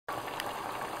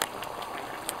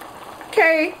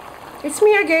Okay, it's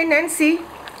me again, Nancy.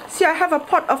 See, I have a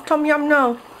pot of tom yum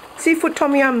now. Seafood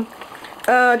tom yum.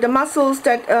 The mussels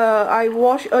that I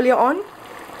washed earlier on.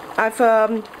 I've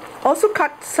also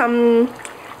cut some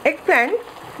eggplant.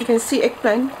 You can see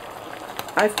eggplant.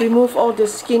 I've removed all the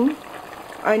skin.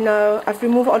 I've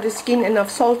removed all the skin and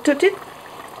I've salted it.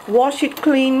 Wash it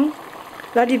clean.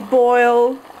 Let it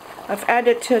boil. I've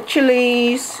added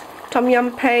chilies, tom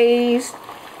yum paste,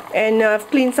 and I've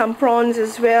cleaned some prawns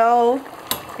as well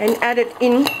and added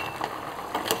in.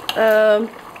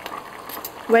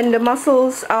 When the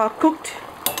mussels are cooked,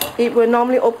 it will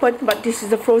normally open, but this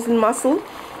is a frozen mussel,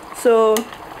 so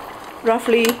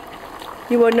roughly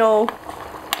you will know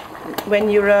when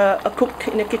you're a cook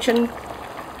in the kitchen,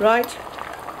 right?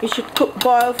 You should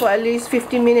boil for at least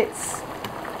 15 minutes.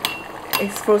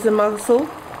 It's frozen mussel.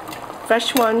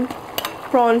 Fresh one,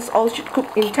 prawns, all should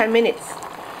cook in 10 minutes.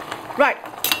 Right,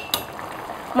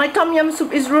 my tom yum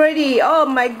soup is ready. Oh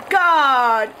my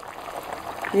god!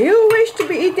 You wish to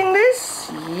be eating this?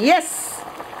 Yes!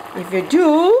 If you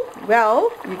do,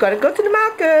 well, you gotta go to the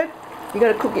market. You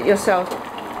gotta cook it yourself.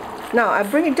 Now, I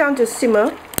bring it down to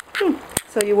simmer.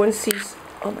 So you won't see.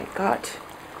 Oh my god.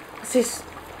 What's this?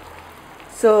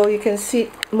 So you can see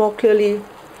it more clearly.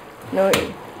 No.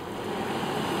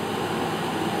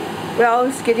 Well,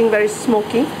 it's getting very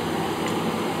smoky.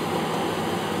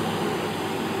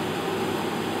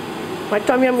 My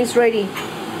tom yum is ready.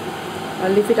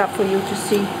 I'll leave it up for you to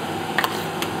see.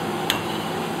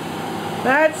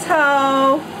 That's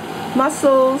how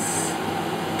mussels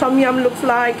tom yum looks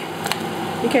like.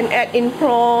 You can add in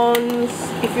prawns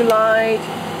if you like,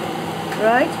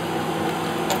 right?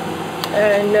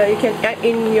 And you can add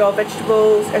in your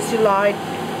vegetables as you like.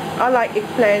 I like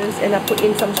eggplants, and I put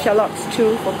in some shallots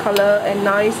too for color and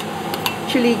nice.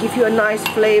 Chili give you a nice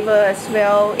flavor as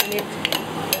well in it.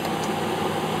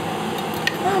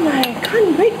 Oh my, I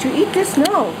can't wait to eat this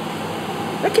now.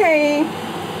 Okay,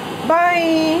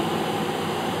 bye.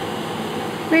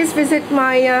 Please visit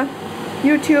my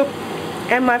YouTube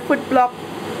and my food blog.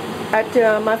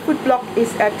 My food blog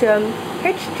is at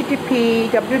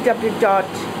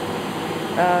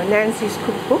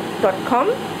http://nancyscookbook.com,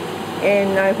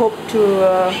 and I hope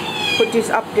to put this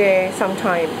up there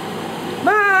sometime.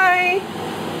 Bye.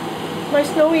 My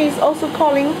Snowy is also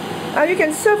calling. You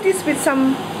can serve this with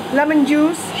some lemon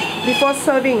juice before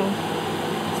serving.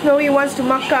 Snowy wants to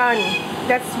makan.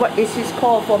 That's what it is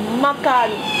called, for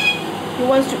makan. He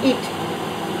wants to eat.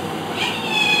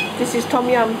 This is tom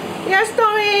yum. Yes,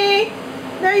 Snowy!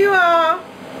 There you are.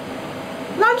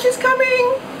 Lunch is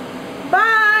coming.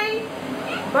 Bye.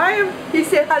 Bye. He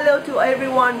said hello to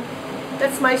everyone.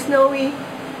 That's my Snowy.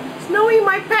 Snowy,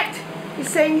 my pet. He's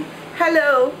saying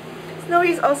hello. Snowy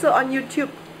is also on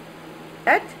YouTube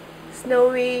at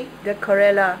Snowy the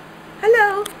Corella.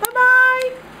 Hello, bye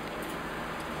bye.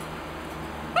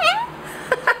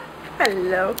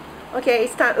 Hello. Okay,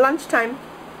 it's time, lunchtime.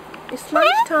 It's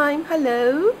lunchtime.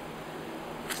 Hello.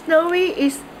 Snowy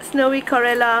is Snowy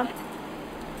Corella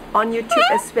on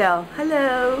YouTube as well.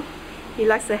 Hello. He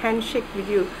likes a handshake with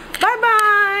you. Bye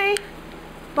bye.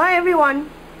 Bye everyone.